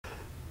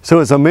So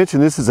as I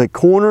mentioned, this is a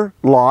corner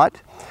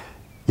lot.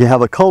 You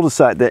have a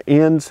cul-de-sac that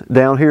ends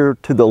down here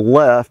to the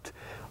left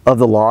of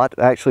the lot.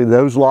 Actually,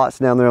 those lots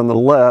down there on the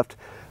left,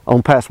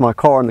 on past my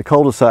car in the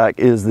cul-de-sac,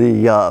 is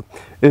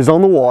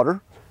on the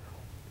water.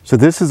 So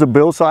this is a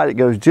build site. It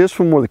goes just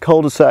from where the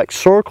cul-de-sac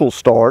circle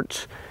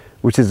starts,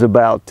 which is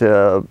about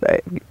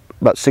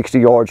 60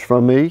 yards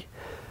from me.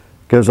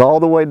 Goes all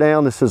the way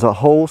down. This is a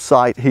whole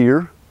site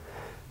here.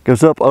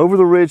 Goes up over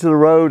the ridge of the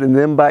road and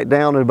then back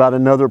down at about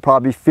another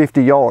probably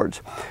 50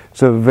 yards.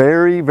 So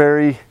very,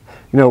 very,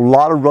 a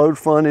lot of road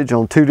frontage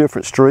on two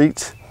different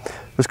streets.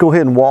 Let's go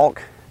ahead and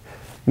walk.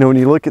 When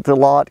you look at the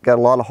lot, got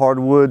a lot of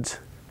hardwoods,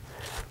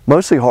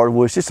 mostly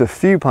hardwoods, just a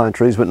few pine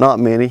trees, but not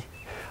many.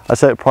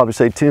 I'd probably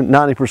say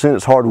 90%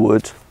 is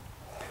hardwoods.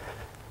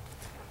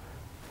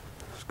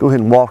 Let's go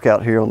ahead and walk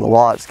out here on the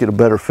lot, let's get a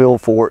better feel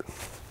for it.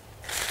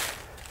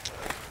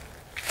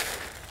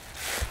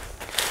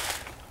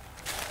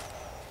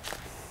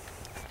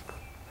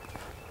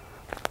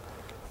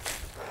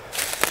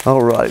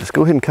 All right, let's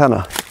go ahead and kind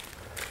of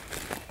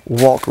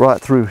walk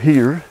right through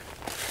here.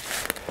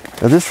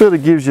 Now this really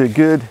gives you a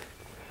good,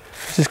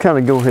 just kind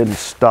of go ahead and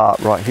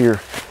stop right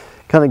here.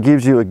 Kind of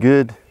gives you a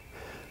good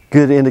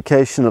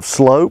indication of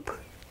slope.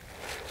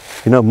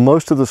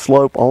 Most of the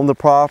slope on the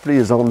property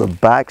is on the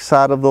back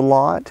side of the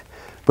lot,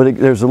 but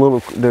there's a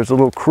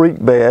little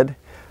creek bed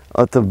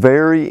at the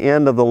very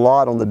end of the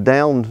lot on the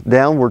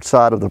downward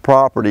side of the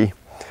property.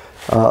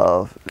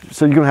 So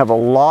you're going to have a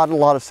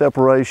lot of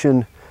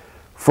separation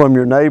from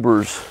your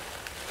neighbors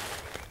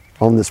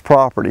on this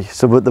property.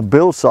 So, but the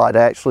build site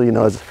actually,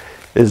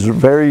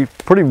 is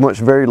pretty much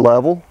very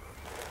level.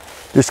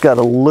 Just got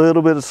a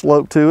little bit of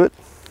slope to it.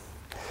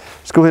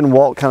 Let's go ahead and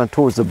walk kind of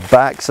towards the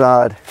back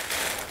side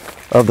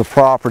of the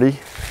property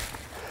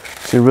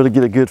so you really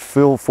get a good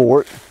feel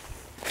for it.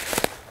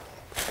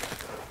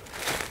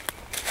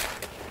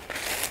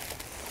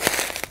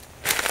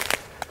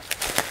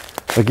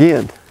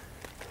 Again,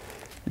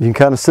 you can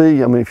kind of see,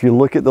 if you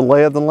look at the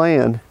lay of the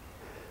land,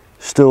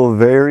 still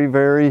very,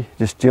 very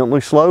just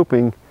gently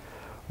sloping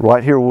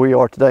right here where we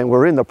are today.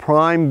 We're in the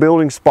prime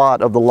building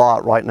spot of the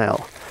lot right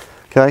now.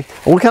 Okay,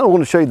 and we kind of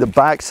want to show you the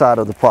back side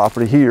of the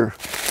property here.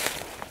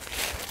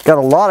 Got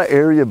a lot of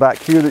area back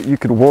here that you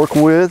could work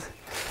with.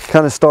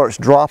 Kind of starts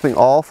dropping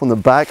off on the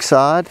back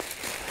side.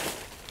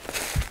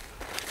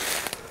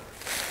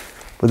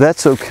 But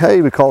that's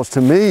okay, because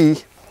to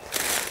me,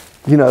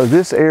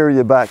 this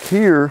area back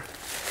here,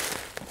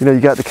 you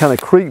got the kind of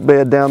creek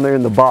bed down there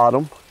in the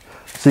bottom.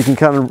 So you can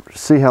kind of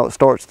see how it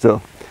starts to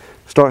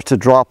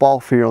drop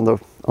off here on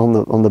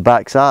the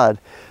back side.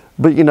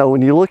 But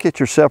when you look at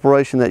your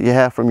separation that you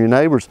have from your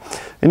neighbors,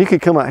 and you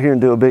could come out here and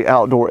do a big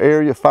outdoor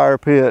area, fire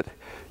pit,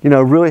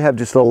 really have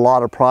just a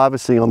lot of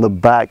privacy on the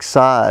back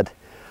side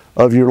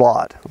of your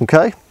lot,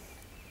 okay?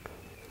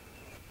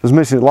 As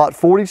mentioned, lot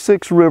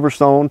 46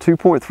 Riverstone,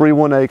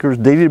 2.31 acres,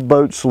 deeded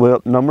boat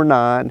slip, number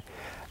 9,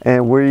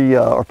 and we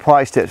are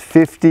priced at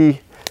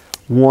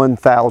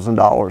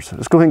 $51,000.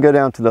 Let's go ahead and go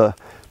down to the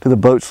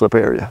boat slip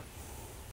area.